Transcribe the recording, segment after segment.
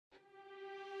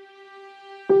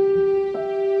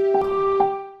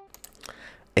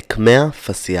Aechmea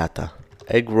fasciata,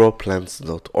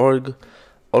 agrowplants.org,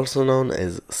 also known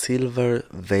as silver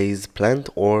vase plant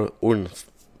or urn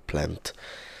plant.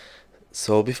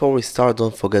 So before we start,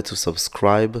 don't forget to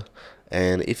subscribe,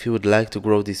 and if you would like to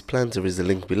grow this plant, there is a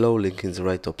link below, link in the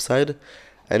right top side,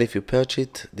 and if you purchase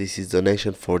it, this is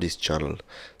donation for this channel.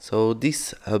 So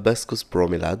this Hibiscus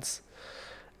bromelades,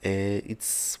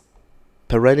 it's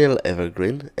perennial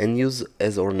evergreen and used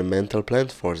as ornamental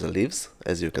plant for the leaves,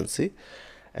 as you can see,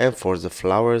 and for the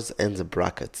flowers and the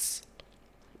brackets.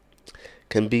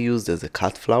 Can be used as a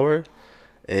cut flower.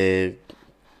 A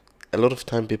lot of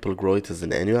time people grow it as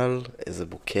an annual, as a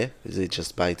bouquet. They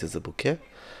just buy it as a bouquet.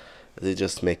 They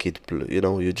just make it,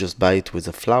 you just buy it with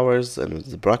the flowers and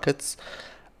with the brackets,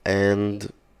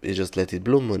 and you just let it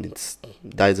bloom. When it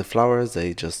dies the flowers,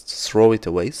 they just throw it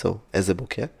away. So as a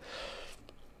bouquet,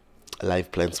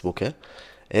 live plants bouquet.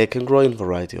 It can grow in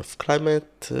variety of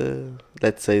climate.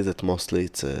 Let's say that mostly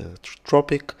it's a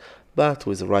tropic, but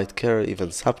with the right care, even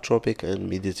subtropic and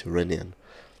Mediterranean.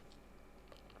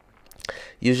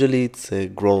 Usually it's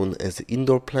grown as an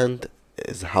indoor plant,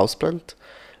 as a house plant.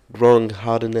 Growing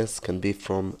hardiness can be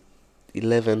from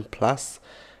 11 plus,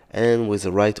 and with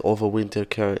the right overwinter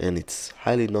care, and it's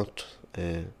highly not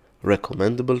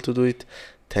recommendable to do it,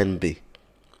 10B.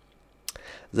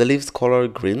 The leaves color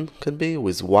green can be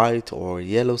with white or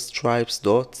yellow stripes,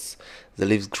 dots. The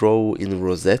leaves grow in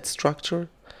rosette structure,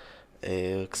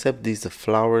 except the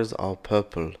flowers are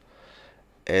purple,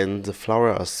 and the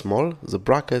flowers are small. The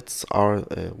brackets are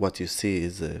what you see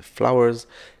is flowers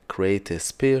create a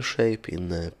spear shape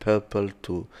in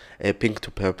pink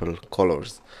to purple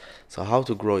colors. So how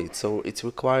to grow it? So it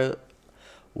requires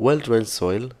well-drained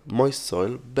soil, moist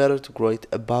soil. Better to grow it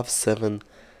above 7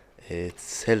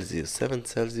 Celsius. 7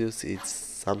 Celsius, it's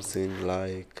something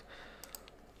like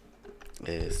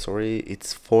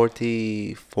it's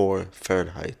 44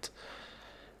 Fahrenheit.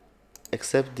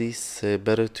 Except this,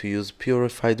 better to use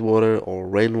purified water or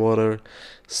rainwater.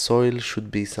 Soil should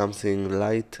be something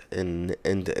light and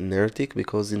inertic,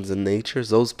 because in the nature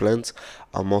those plants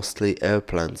are mostly air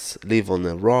plants, live on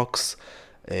the rocks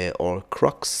or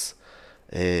crocks,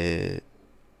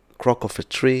 crock of a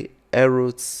tree, air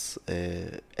roots,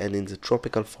 and in the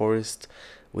tropical forest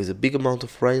with a big amount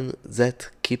of rain that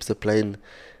keeps the plant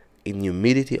in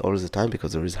humidity all the time,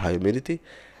 because there is high humidity.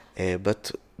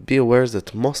 But be aware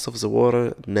that most of the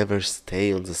water never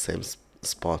stay on the same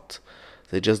spot.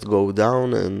 They just go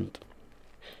down, and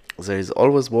there is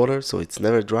always water, so it's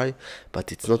never dry,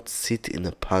 but it's not sit in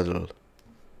a puddle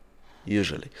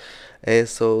usually.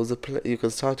 So you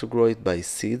can start to grow it by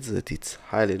seeds, that it's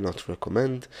highly not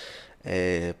recommend.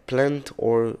 Plant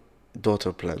or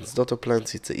daughter plants. Daughter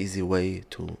plants, it's an easy way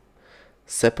to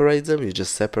separate them. You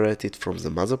just separate it from the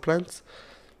mother plants,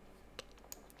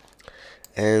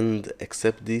 and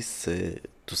except this,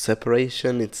 to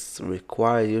separation, it's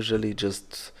require usually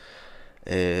just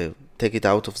take it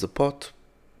out of the pot,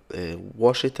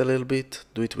 wash it a little bit,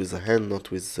 do it with a hand, not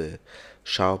with a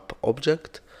sharp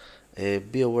object.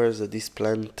 Be aware that this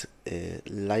plant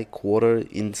like water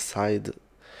inside.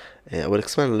 I will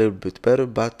explain a little bit better,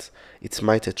 but it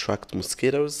might attract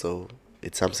mosquitoes, so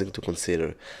it's something to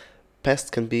consider. Pests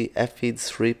can be aphids,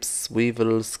 thrips,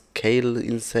 weevils, kale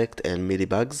insect, and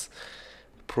mealybugs.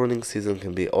 Pruning season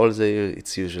can be all the year.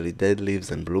 It's usually dead leaves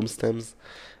and bloom stems.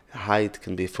 Height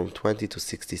can be from 20 to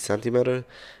 60 centimeter.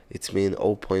 It's mean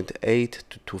 0.8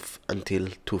 to 2 until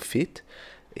 2 feet.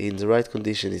 In the right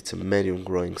condition, it's a medium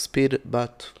growing speed,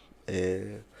 but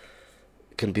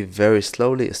can be very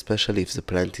slowly, especially if the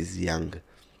plant is young.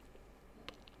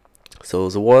 So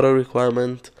the water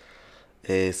requirement,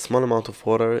 a small amount of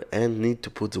water, and need to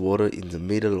put the water in the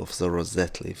middle of the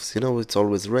rosette leaves. It's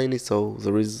always rainy, so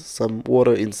there is some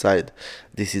water inside.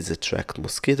 This is attract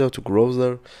mosquito to grow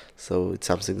there, so it's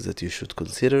something that you should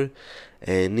consider.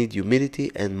 Need humidity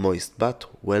and moist, but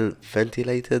well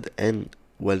ventilated and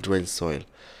well drained soil.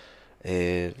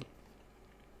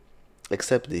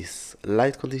 Except this,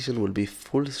 light condition will be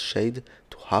full shade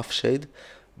to half shade,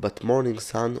 but morning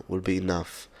sun will be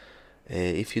enough.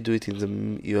 If you do it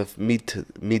you have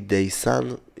midday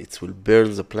sun, it will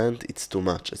burn the plant. It's too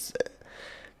much.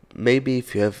 Maybe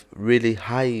if you have really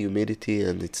high humidity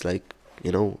and it's like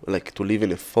to live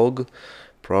in a fog,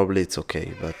 probably it's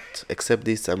okay. But except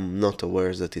this, I'm not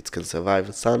aware that it can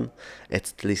survive sun,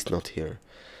 at least not here.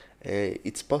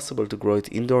 It's possible to grow it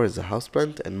indoor as a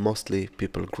houseplant, and mostly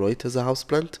people grow it as a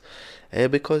houseplant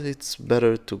because it's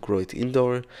better to grow it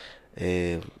indoor.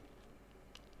 And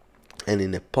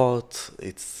in a pot,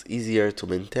 it's easier to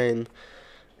maintain.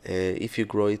 If you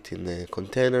grow it in a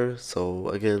container, so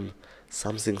again,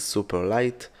 something super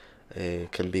light,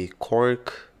 can be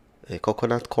cork, a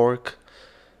coconut cork.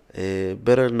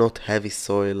 Better not heavy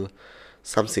soil,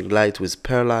 something light with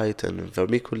perlite and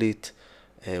vermiculite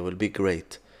will be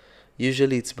great.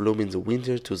 Usually it's bloom in the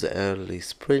winter to the early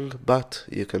spring, but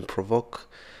you can provoke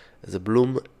the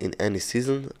bloom in any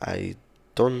season. I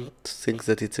don't think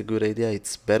that it's a good idea,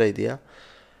 it's a bad idea,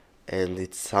 and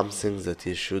it's something that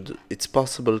it's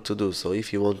possible to do. So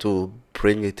if you want to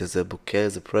bring it as a bouquet,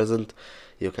 as a present,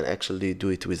 you can actually do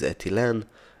it with ethylene.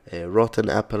 A rotten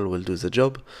apple will do the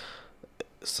job.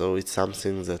 So it's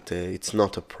something that it's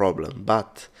not a problem,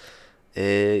 but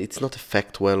it's not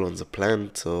affect well on the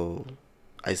plant, so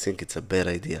I think it's a bad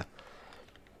idea.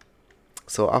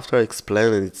 So after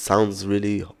explaining, it sounds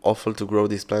really awful to grow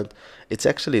this plant. It's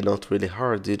actually not really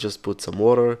hard. You just put some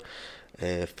water,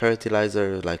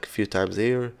 fertilizer like a few times a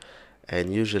year,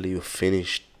 and usually you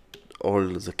finish all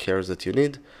the cares that you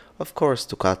need. Of course,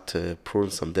 to cut, prune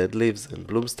some dead leaves and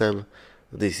bloom stem,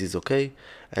 this is okay.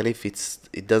 And if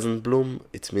it doesn't bloom,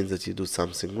 it means that you do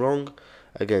something wrong.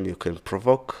 Again, you can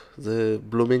provoke the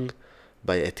blooming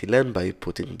by ethylene, by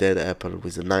putting dead apple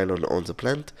with a nylon on the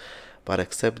plant. But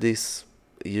except this,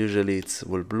 usually it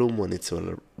will bloom when it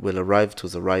will arrive to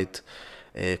the right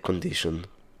condition.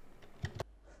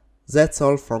 That's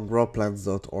all from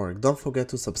growplants.org. Don't forget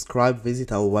to subscribe,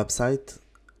 visit our website,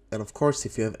 and of course,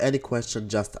 if you have any question,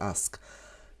 just ask.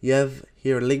 You have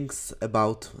here links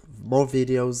about more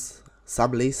videos,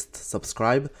 some lists,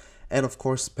 subscribe, and of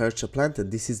course purchase a plant,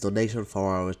 and this is donation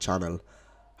for our channel.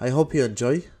 I hope you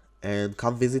enjoy and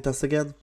come visit us again.